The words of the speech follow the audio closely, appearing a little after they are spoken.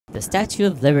The Statue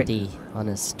of Liberty on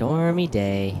a stormy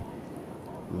day.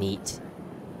 Neat.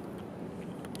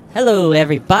 Hello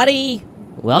everybody!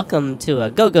 Welcome to a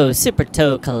Go-Go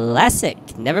Suprtoe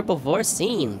Classic. Never before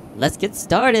seen. Let's get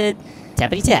started.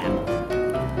 Tappity tap.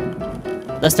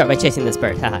 Let's start by chasing this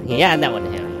bird. Haha. Yeah, and that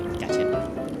one. Yeah, gotcha.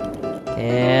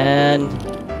 And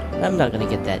I'm not gonna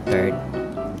get that bird.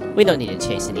 We don't need to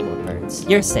chase any more birds.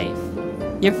 You're safe.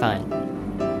 You're fine.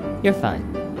 You're fine.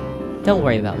 Don't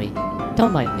worry about me.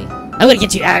 Don't mind me. I'm gonna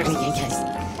get you out of here, guys.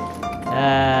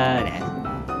 Nah.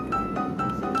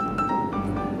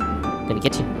 Gonna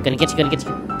get you. Gonna get you. Gonna get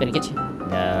you. Gonna get you.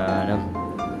 Dun-dum.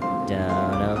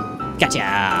 Dun-dum. Gotcha!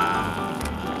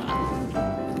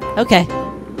 Okay.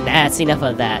 That's enough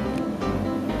of that.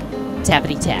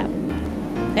 Tappity tap.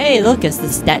 Hey, look, it's the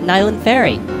Staten Island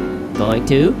Ferry. Going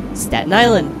to Staten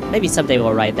Island. Maybe someday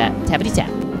we'll ride that. Tappity tap.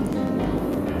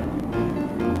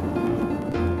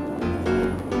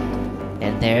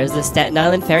 And there's the Staten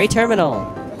Island Ferry Terminal.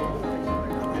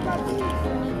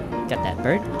 Got that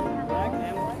bird.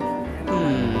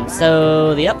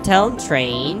 So the Uptown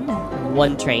train,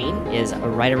 one train, is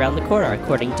right around the corner,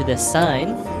 according to this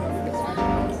sign.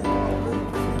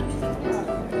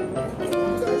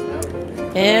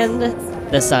 And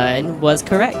the sign was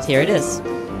correct. Here it is.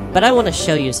 But I want to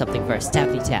show you something first.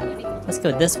 Tappity tap. Let's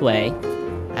go this way.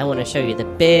 I want to show you the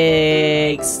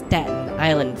big Staten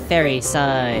Island Ferry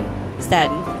sign.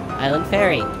 Staten Island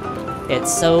Ferry.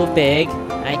 It's so big,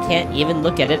 I can't even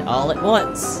look at it all at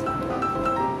once.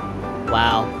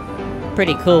 Wow.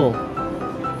 Pretty cool.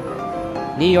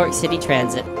 New York City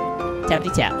Transit.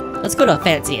 Tappity tap. Let's go to a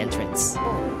fancy entrance.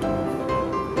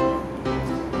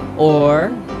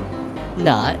 Or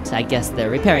not. I guess they're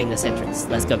repairing this entrance.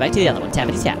 Let's go back to the other one.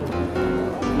 Tappity tap.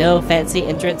 No fancy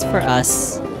entrance for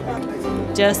us.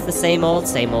 Just the same old,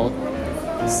 same old.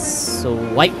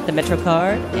 Swipe the Metro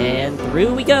card, and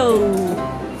through we go!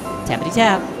 Tappity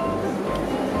tap.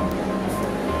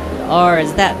 The R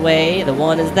is that way, the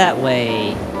 1 is that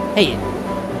way. Hey,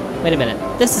 wait a minute.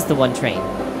 This is the 1 train.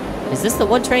 Is this the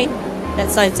 1 train? That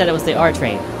sign said it was the R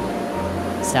train.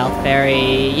 South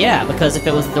Ferry, yeah, because if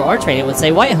it was the R train, it would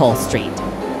say Whitehall Street.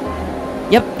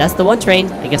 Yep, that's the 1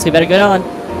 train. I guess we better get on.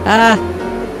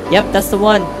 Yep, that's the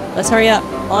 1. Let's hurry up.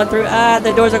 On through.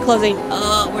 The doors are closing.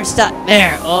 Oh, we're stuck.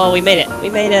 There. Oh, we made it. We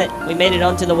made it. We made it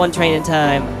onto the 1 train in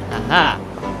time. Aha.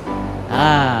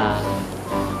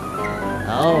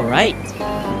 Alright.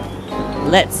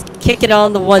 Let's kick it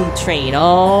on the 1 train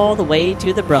all the way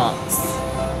to the Bronx.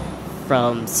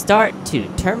 From start to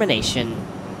termination.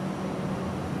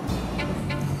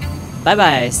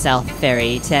 Bye-bye, South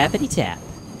Ferry. Tappity tap.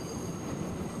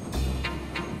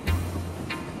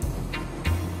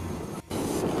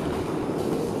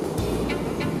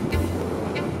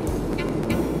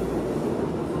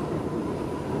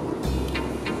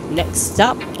 Next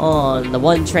stop on the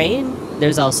 1 train,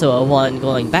 there's also a 1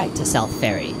 going back to South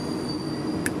Ferry.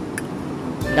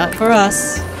 Not for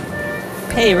us.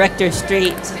 Hey, Rector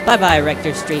Street. Bye-bye,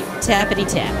 Rector Street. Tappity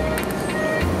tap.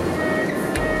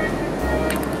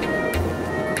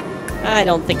 I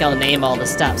don't think I'll name all the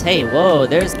stops. Hey, whoa,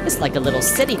 it's like a little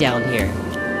city down here.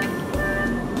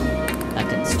 A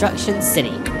construction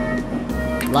city.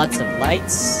 Lots of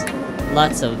lights,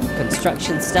 lots of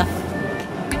construction stuff.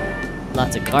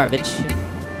 Lots of garbage.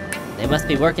 They must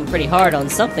be working pretty hard on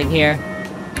something here.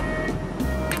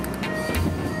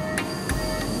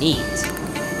 Neat.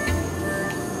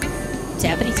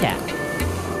 Tappity tap.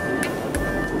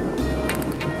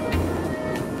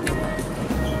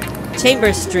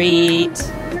 Chamber Street.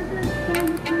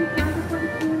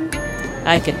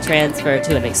 I could transfer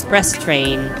to an express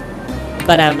train,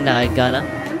 but I'm not gonna.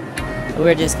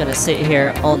 We're just gonna sit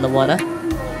here on the wanna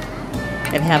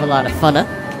and have a lot of funna.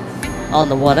 On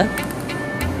the water.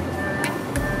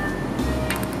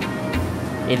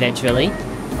 Eventually.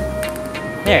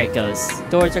 There it goes.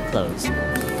 Doors are closed.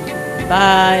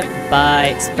 Bye,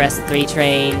 bye, Express 3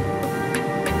 train.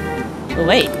 Oh,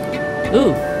 wait.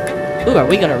 Ooh, are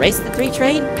we gonna race the 3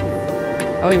 train?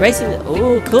 Are we racing the...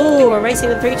 Ooh, cool, we're racing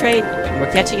the 3 train. We're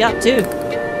catching up, too.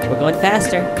 We're going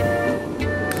faster.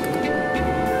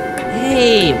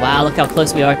 Hey, wow, look how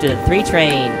close we are to the 3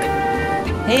 train.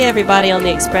 Hey everybody on the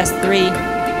Express 3,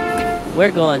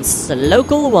 we're going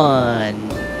local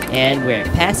 1, and we're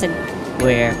passing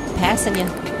ya.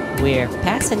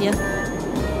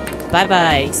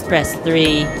 Bye-bye, Express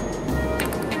 3.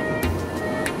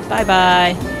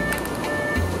 Bye-bye.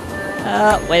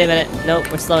 Wait a minute, nope,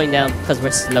 we're slowing down, because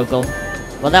we're local.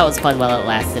 Well, that was fun while it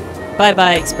lasted.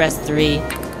 Bye-bye, Express 3.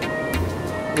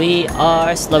 We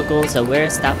are local, so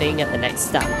we're stopping at the next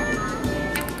stop.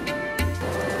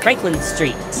 Franklin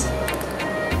Street.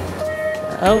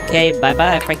 Okay,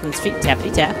 bye-bye, Franklin Street,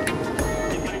 tappity tap.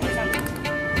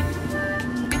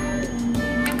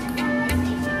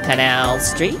 Canal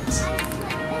Street.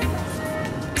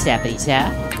 Tappity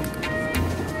tap.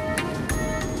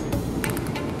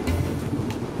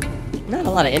 Not a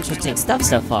lot of interesting stuff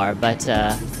so far, but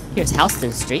here's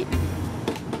Houston Street.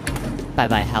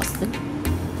 Bye-bye, Houston.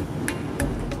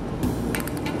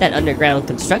 That underground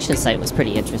construction site was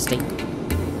pretty interesting.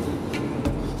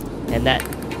 And that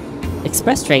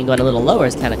express train going a little lower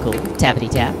is kind of cool. Tappity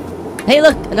tap. Hey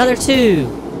look, another 2!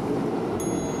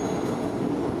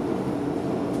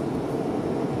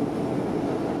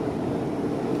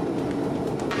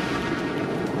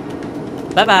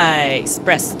 Bye-bye,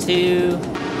 Express 2.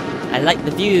 I like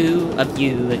the view of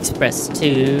you, Express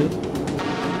 2.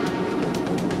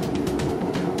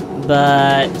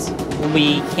 But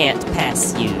we can't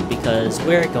pass you because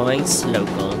we're going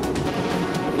local.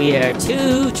 We are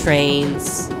 2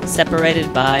 trains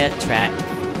separated by a track.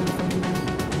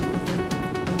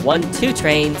 2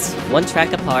 trains, 1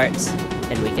 track apart,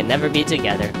 and we can never be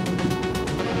together.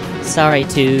 Sorry,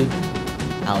 2.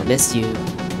 I'll miss you.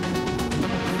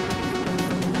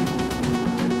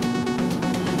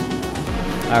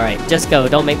 Alright, just go.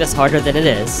 Don't make this harder than it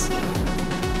is.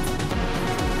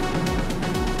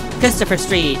 Christopher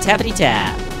Street, tappity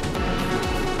tap.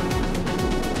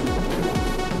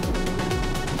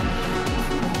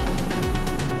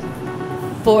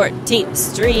 Fourteenth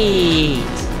Street.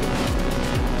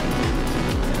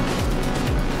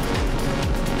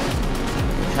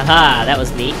 Haha, that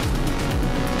was neat.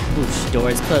 Oosh,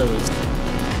 doors closed.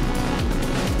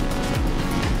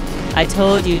 I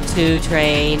told you to,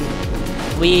 train.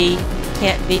 We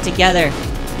can't be together.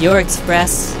 You're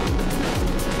express.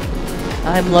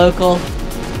 I'm local.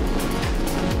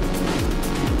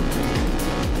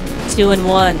 2 and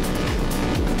 1.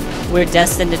 We're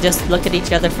destined to just look at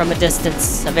each other from a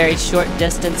distance. A very short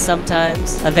distance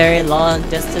sometimes. A very long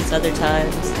distance other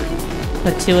times.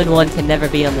 But 2 and 1 can never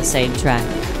be on the same track.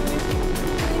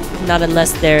 Not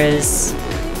unless there is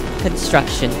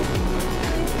construction.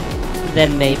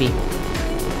 Then maybe.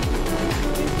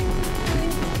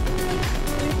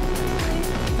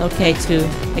 Okay, 2.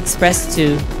 Express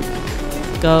 2.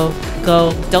 Go.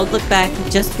 Go. Don't look back.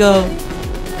 Just go.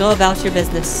 Go about your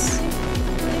business.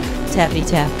 Tappity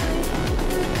tap.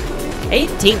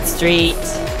 18th Street.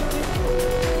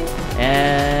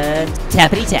 And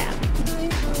tappity tap.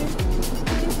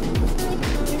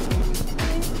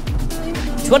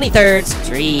 23rd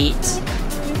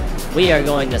Street. We are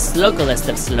going the slocalest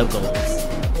of slocals.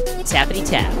 Tappity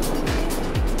tap.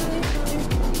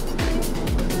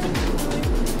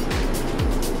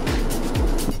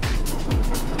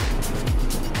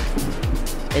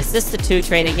 Is this the 2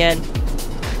 train again?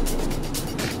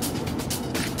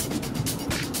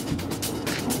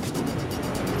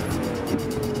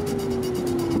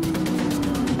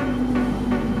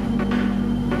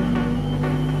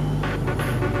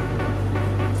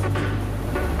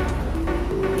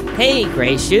 Hey,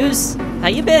 Gray Shoes! How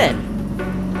you been?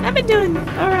 I've been doing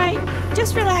alright.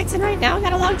 Just relaxing right now.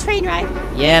 Got a long train ride.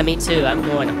 Yeah, me too. I'm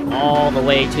going all the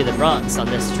way to the Bronx on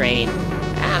this train.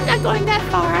 I'm not going that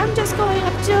far. I'm just going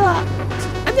up to,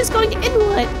 I'm just going to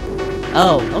Inwood.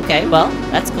 Oh, okay. Well,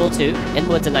 that's cool too.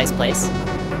 Inwood's a nice place.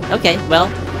 Okay, well,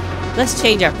 let's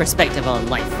change our perspective on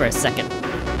life for a second.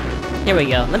 Here we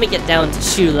go. Let me get down to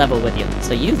shoe level with you.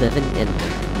 So you live in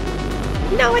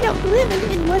Inwood. No, I don't live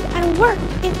in Inwood. I work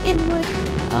in Inwood.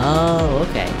 Oh,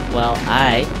 okay. Well,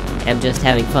 I am just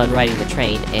having fun riding the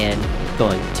train and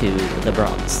going to the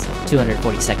Bronx,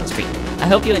 242nd Street. I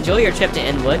hope you enjoy your trip to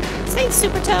Inwood. Thanks,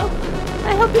 Suprtoe.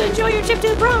 I hope you enjoy your trip to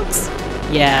the Bronx.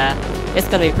 Yeah, it's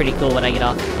gonna be pretty cool when I get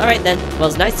off. Alright then, well,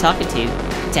 it's nice talking to you.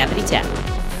 Tappity tap.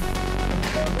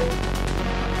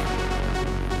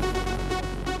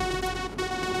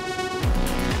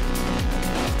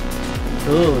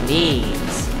 Ooh, neat.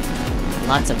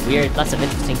 Lots of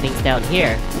interesting things down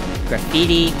here.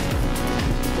 Graffiti.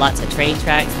 Lots of train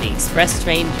tracks, the express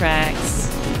train tracks.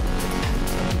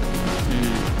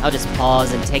 I'll just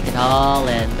pause and take it all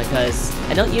in because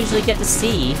I don't usually get to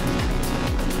see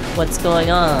what's going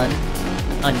on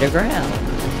underground.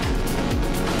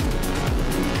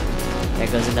 There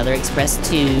goes another Express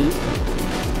 2.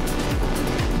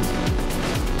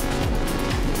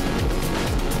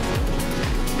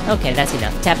 Okay, that's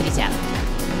enough. Tappity tap.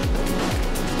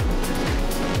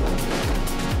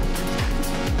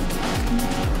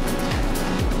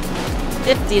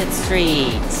 '50th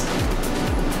Street.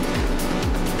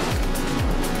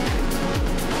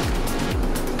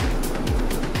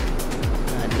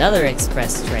 Another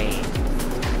express train.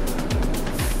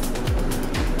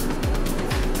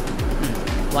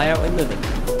 Why aren't we moving?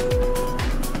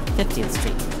 115th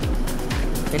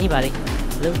Street. Anybody?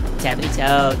 Blue? Tappity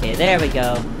tap. Okay, there we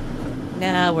go.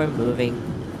 Now we're moving.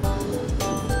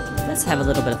 Let's have a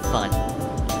little bit of fun.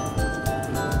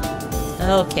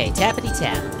 Okay, tappity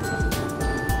tap.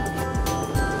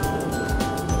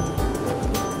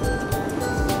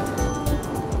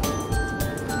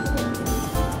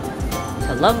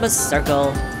 Columbus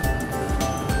Circle.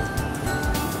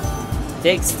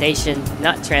 Big station,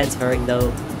 not transferring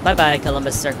though. Bye-bye,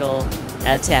 Columbus Circle.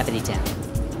 At tappity tap.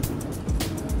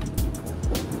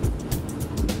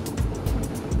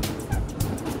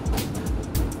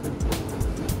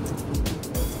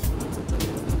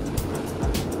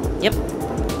 Yep.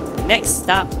 Next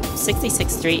stop, 66th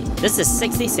Street. This is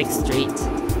 66th Street.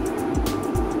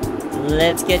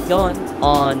 Let's get going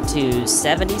on to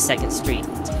 72nd Street.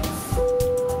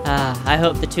 I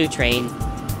hope the 2 train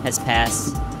has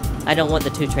passed. I don't want the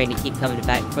 2 train to keep coming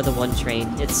back for the 1 train.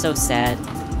 It's so sad.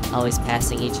 Always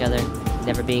passing each other,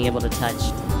 never being able to touch.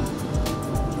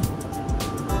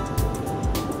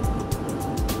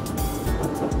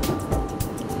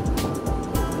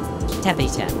 Tappity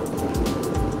tap.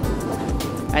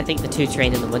 I think the 2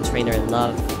 train and the 1 train are in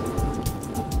love.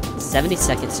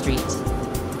 72nd Street.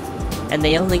 And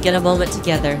they only get a moment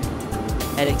together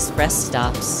at express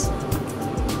stops.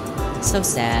 So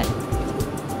sad.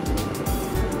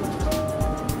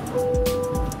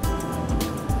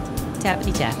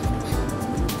 Tappity tap.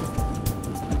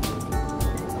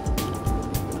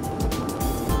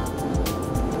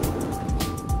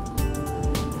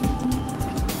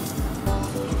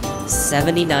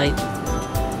 '79th.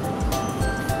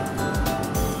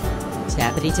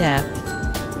 Tappity tap.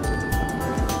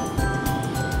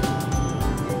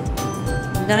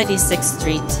 96th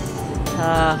Street.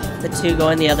 The 2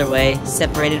 going the other way,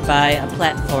 separated by a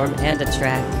platform and a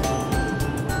track.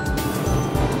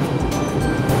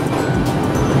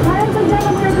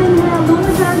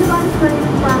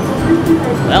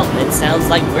 Well, it sounds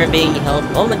like we're being held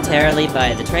momentarily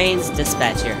by the train's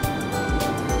dispatcher.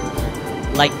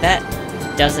 Like that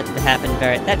doesn't happen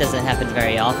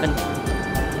very often,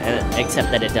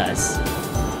 except that it does.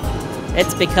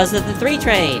 It's because of the 3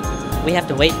 train. We have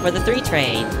to wait for the 3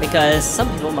 train because some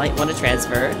people might want to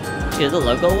transfer to the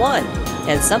local 1,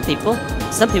 and some people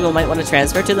might want to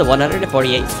transfer to the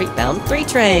 148th Street bound 3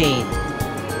 train.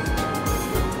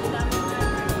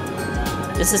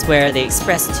 This is where the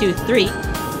Express 2-3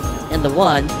 and the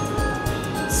 1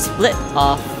 split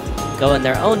off, go in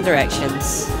their own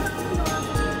directions.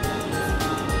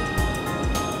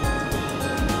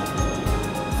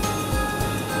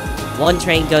 One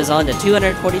train goes on to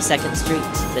 242nd Street,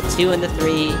 the 2 and the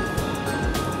 3.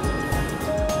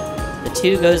 The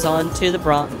 2 goes on to the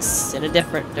Bronx in a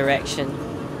different direction,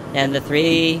 and the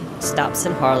 3 stops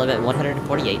in Harlem at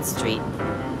 148th Street.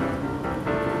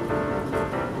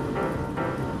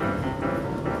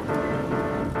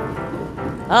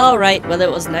 Alright, well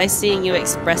it was nice seeing you,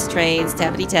 express trains,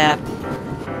 tappity tap.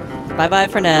 Bye-bye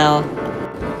for now.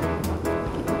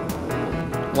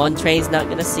 1 train's not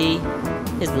gonna see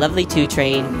his lovely 2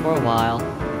 train for a while.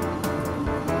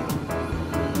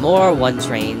 More 1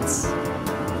 trains.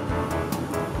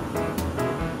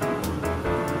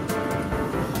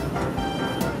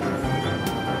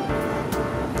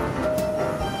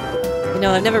 You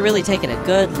know, I've never really taken a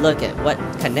good look at what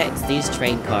connects these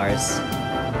train cars.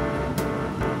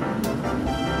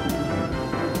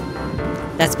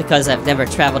 That's because I've never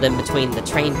traveled in between the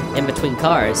train, in between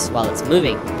cars while it's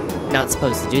moving. Not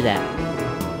supposed to do that.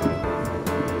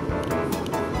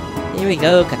 Here we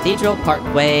go, Cathedral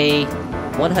Parkway,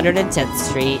 110th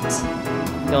Street.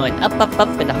 Going up, up,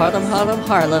 up into Harlem, Harlem,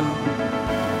 Harlem.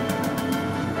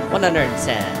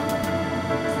 110.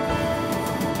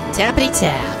 Tappity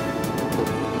tap.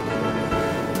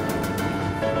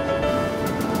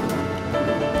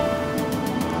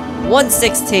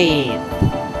 '116th.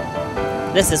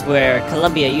 This is where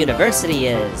Columbia University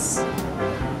is.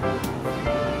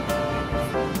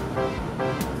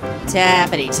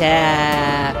 Tappity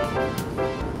tap.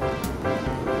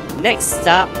 Next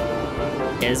stop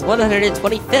is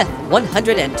 125th.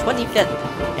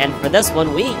 125th. And for this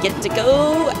one, we get to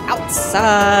go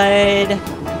outside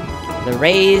the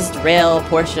raised rail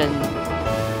portion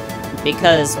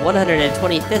because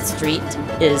 125th Street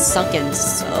is sunken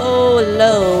so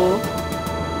low.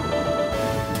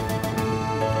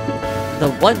 The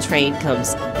 1 train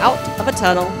comes out of a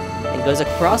tunnel and goes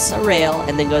across a rail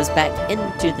and then goes back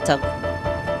into the tunnel.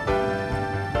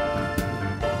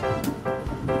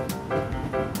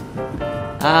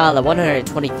 Ah, the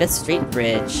 125th Street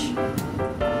Bridge.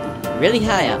 Really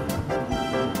high up.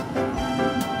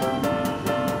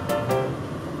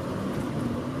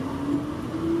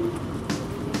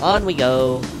 On we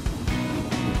go.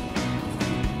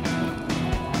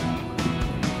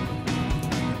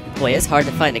 Boy, it's hard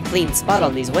to find a clean spot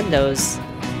on these windows.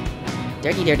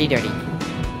 Dirty, dirty, dirty.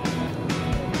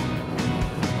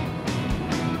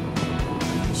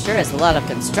 Sure is a lot of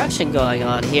construction going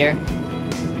on here.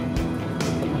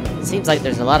 Seems like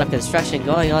there's a lot of construction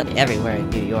going on everywhere in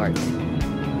New York.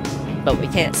 But we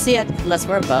can't see it unless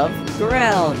we're above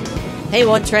ground. Hey,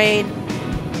 one train.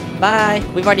 Bye.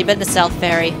 We've already been to South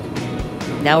Ferry.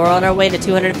 Now we're on our way to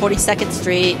 242nd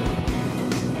Street.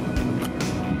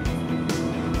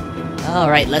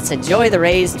 Alright, let's enjoy the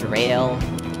raised rail.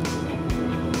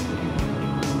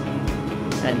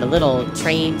 And the little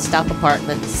train stop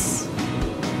apartments.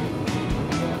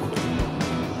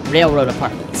 Railroad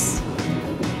apartments.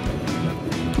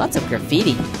 Lots of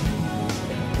graffiti.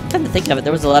 Come to think of it,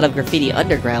 there was a lot of graffiti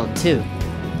underground, too.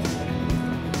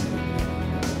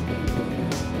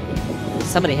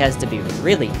 Somebody has to be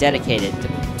really dedicated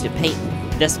to paint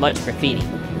this much graffiti.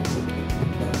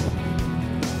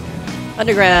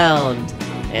 Underground!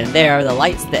 And there are the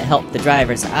lights that help the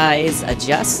driver's eyes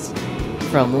adjust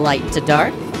from light to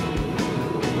dark.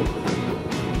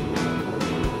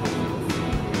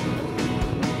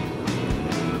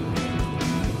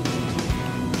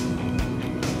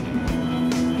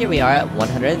 Here we are at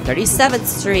 137th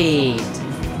Street.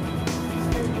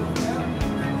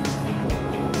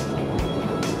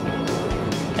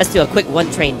 Let's do a quick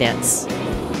one-train dance.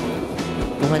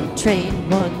 One train,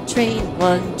 one train,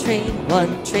 one train,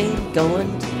 one train,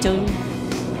 going to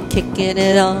kicking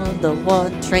it on the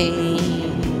one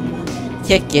train.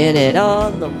 Kicking it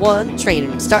on the one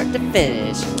train, start to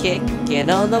finish. Kicking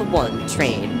on the one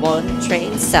train,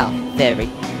 South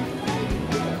Ferry.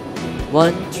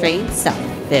 One train, South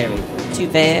Ferry, to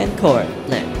Van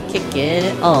Cortlandt. Kicking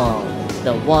it on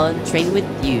the one train with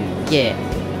you, yeah.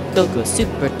 Go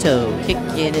Suprtoe,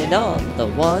 kicking it on the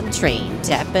one train.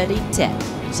 Tappity tap,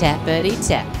 tappity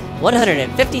tap.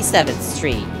 157th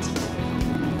Street.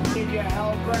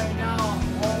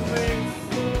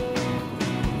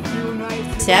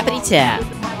 Tappity tap.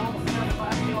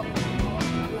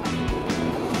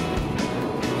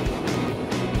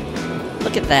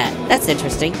 Look at that. That's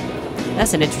interesting.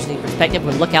 That's an interesting perspective.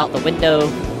 We look out the window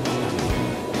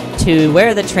to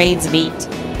where the trains meet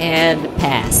and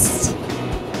pass.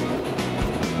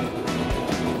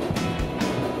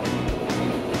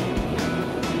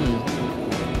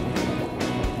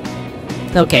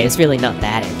 Okay, it's really not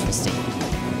that interesting.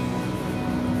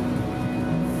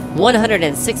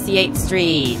 168th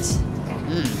Street.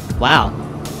 Wow.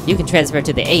 You can transfer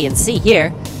to the A and C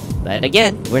here, but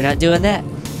again, we're not doing that.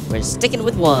 We're sticking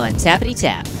with one. Tappity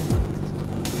tap.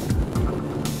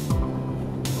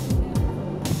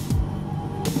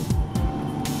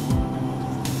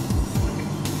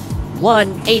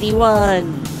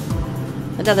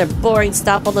 $1.81. Another boring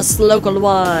stop on the local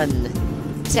one.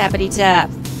 Tappity tap.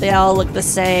 They all look the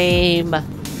same.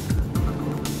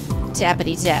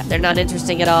 Tappity tap. They're not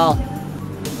interesting at all.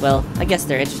 Well, I guess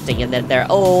they're interesting in that they're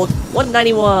old.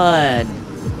 191.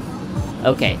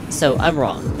 Okay, so I'm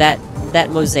wrong. That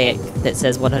mosaic that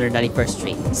says 191st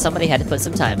Street. Somebody had to put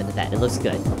some time into that. It looks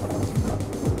good.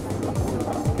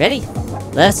 Ready?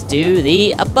 Let's do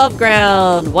the above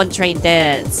ground one train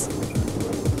dance.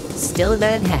 Still in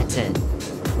Manhattan.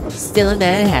 Still in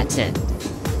Manhattan.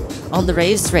 On the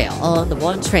raised rail, on the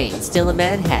one train, still in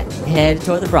Manhattan, headed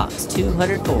toward the Bronx,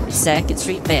 242nd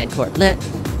Street, Van Cortlandt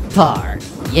Park.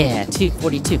 Yeah,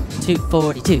 242,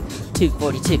 242,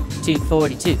 242,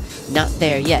 242. Not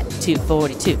there yet,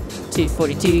 242,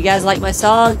 242. You guys like my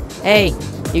song? Hey,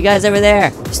 you guys over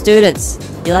there, students,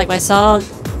 you like my song?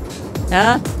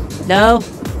 Huh? No?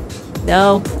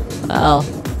 No? Oh,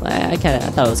 I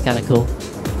thought it was kind of cool.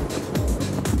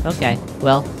 Okay,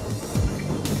 well.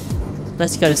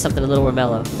 Let's go to something a little more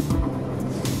mellow.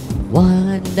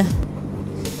 One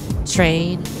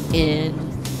train in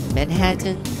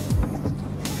Manhattan,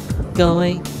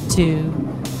 going to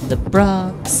the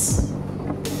Bronx,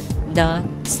 not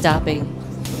stopping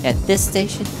at this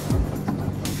station,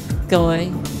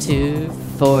 going to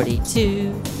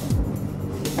 42,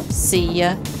 see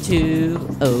ya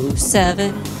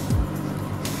 207,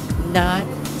 not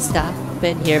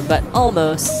stopping here, but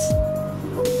almost,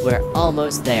 we're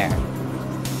almost there.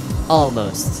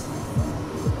 Almost.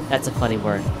 That's a funny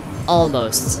word.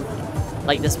 Almost.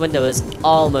 Like this window is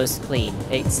almost clean,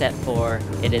 except for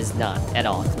it is not at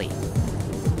all clean.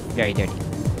 Very dirty.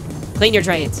 Clean your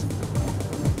trains.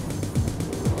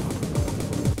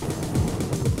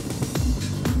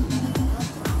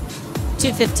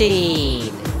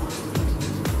 $2.15.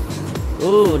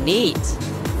 Ooh, neat.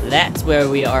 That's where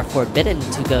we are forbidden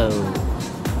to go.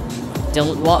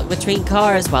 Don't walk between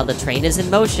cars while the train is in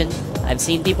motion. I've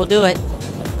seen people do it,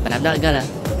 but I'm not gonna.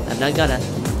 I'm not gonna.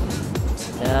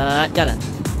 Not gonna.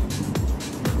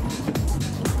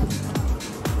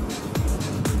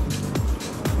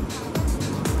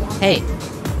 Hey.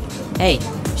 Hey,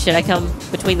 should I come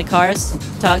between the cars?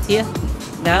 Talk to you?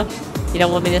 No? You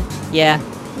don't want me to? Yeah.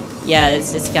 Yeah,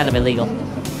 it's kind of illegal.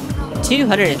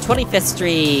 225th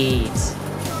Street.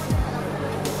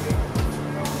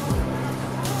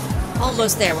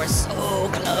 Almost there. We're so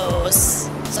close.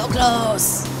 So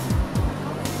close.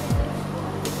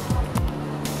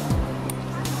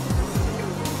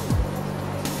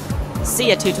 See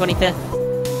ya, 225th.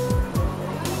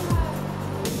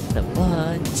 The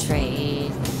one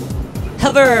train.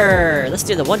 Hover! Let's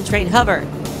do the one train hover.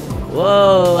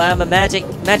 Whoa, I'm a magic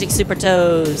super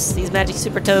toes. These magic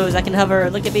super toes, I can hover.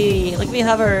 Look at me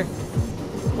hover.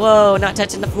 Whoa, not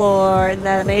touching the floor. Isn't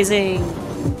that amazing?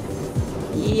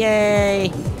 Yay!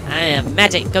 I am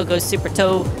magic. Go super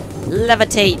toe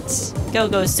levitate.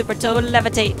 Go super toe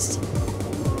levitate.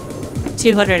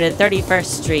 231st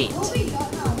Street.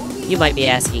 You might be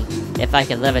asking if I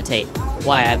can levitate,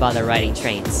 why I bother riding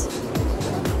trains.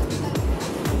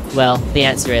 Well, the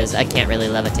answer is I can't really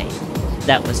levitate.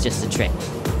 That was just a trick.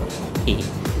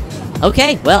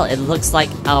 Okay, well, it looks like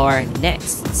our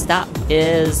next stop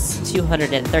is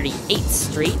 238th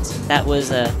Street. That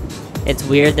was it's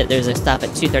weird that there's a stop at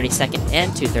 232nd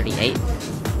and 238,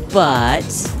 but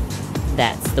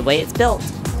that's the way it's built.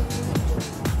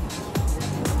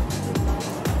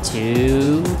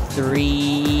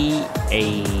 238.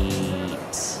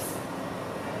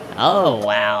 Oh,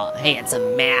 wow. Hey, it's a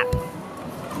map.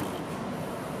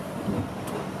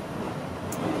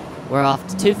 We're off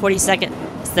to 242nd.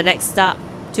 It's the next stop.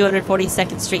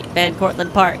 242nd Street, Van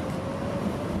Cortlandt Park.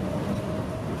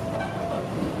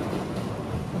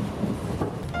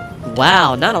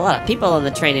 Wow, not a lot of people on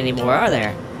the train anymore, are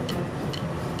there?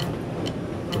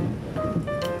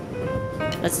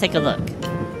 Let's take a look.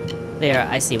 There,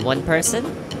 I see one person.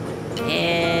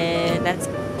 And that's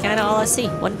kind of all I see.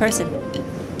 One person.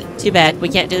 Too bad, we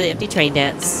can't do the empty train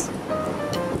dance.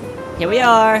 Here we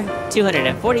are,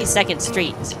 242nd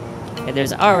Street. And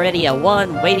there's already a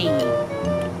one waiting.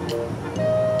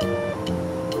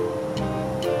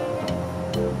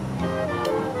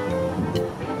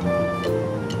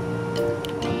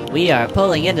 We are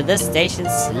pulling into this station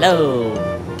slow.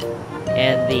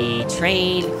 And the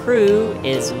train crew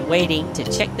is waiting to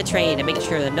check the train and make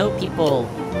sure there are no people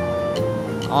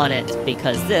on it,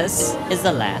 because this is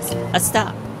the last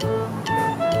stop.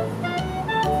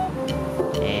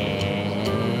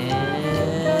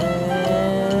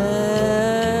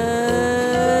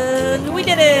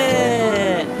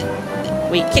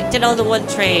 We kicked it on the one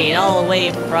train all the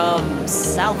way from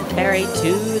South Ferry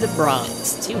to the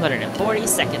Bronx,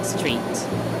 242nd Street.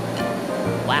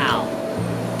 Wow.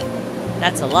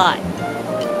 That's a lot.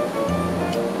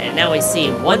 And now we see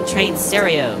one train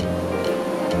stereo.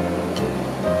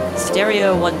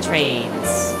 Stereo one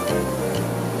trains.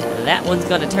 That one's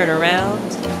gonna turn around.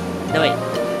 No, wait.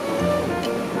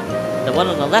 The one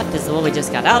on the left is the one we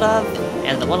just got out of,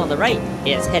 and the one on the right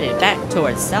is headed back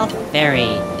towards South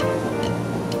Ferry.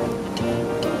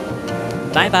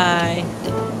 Bye-bye.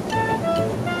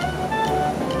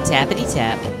 Tappity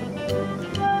tap.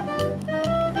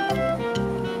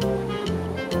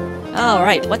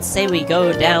 Alright, let's say we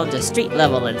go down to street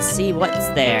level and see what's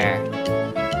there.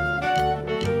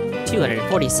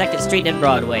 242nd Street and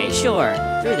Broadway, sure.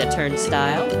 Through the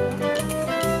turnstile.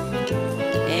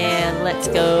 And let's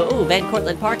go. Ooh, Van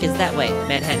Cortlandt Park is that way.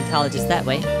 Manhattan College is that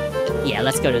way. Yeah,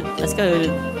 let's go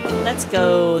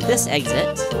this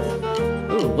exit.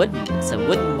 Ooh, it's a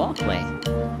wooden walkway.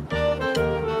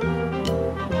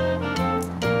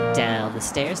 Down the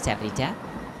stairs, tappity tap.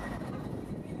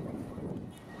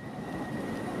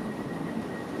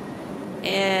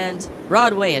 And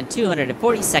Broadway and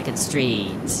 242nd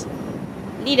Street.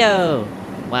 Neato!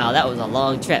 Wow, that was a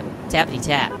long trip. Tappity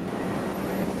tap.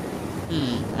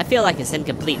 I feel like it's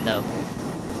incomplete though.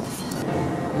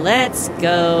 Let's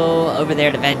go over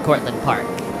there to Van Cortlandt Park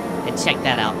and check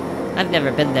that out. I've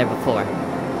never been there before.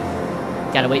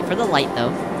 Gotta wait for the light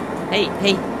though. Hey,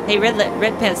 red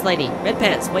pants lady. Red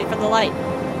pants, wait for the light.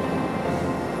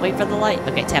 Wait for the light.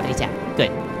 Okay, tappity tap.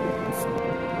 Good.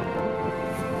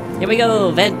 Here we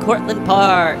go, Van Cortlandt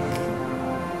Park.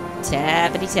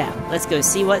 Tappity tap. Let's go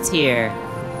see what's here.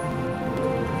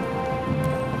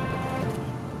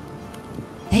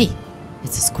 Hey,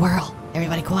 it's a squirrel.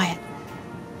 Everybody quiet.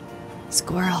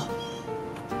 Squirrel.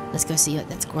 Let's go see what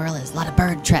that squirrel is. A lot of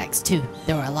bird tracks too.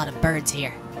 There were a lot of birds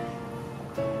here.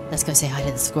 Let's go say hi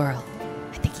to the squirrel.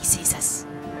 I think he sees us.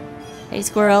 Hey,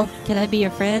 Squirrel, can I be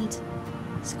your friend?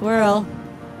 Squirrel,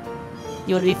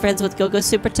 you want to be friends with Go-Go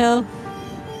Suprtoe?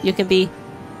 You can be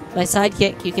my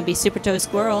sidekick. You can be Suprtoe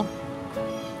Squirrel.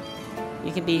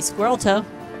 You can be Squirrel-toe.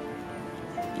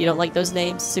 You don't like those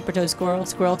names? Suprtoe Squirrel,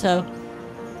 Squirrel-toe,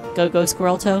 Go-Go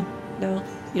Squirrel-toe? No?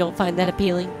 You don't find that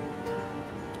appealing?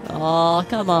 Oh,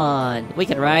 come on. We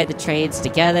can ride the trains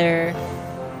together.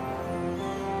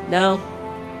 No?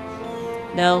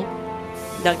 No?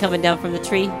 Not coming down from the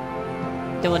tree?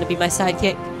 Don't want to be my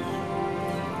sidekick?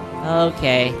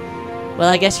 Okay. Well,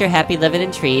 I guess you're happy living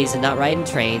in trees and not riding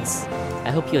trains. I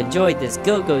hope you enjoyed this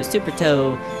Go-Go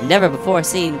Suprtoe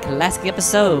never-before-seen classic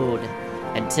episode.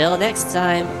 Until next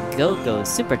time, Go-Go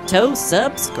Suprtoe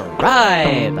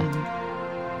subscribe!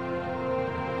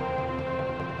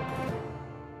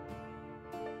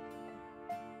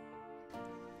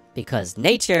 Because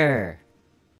nature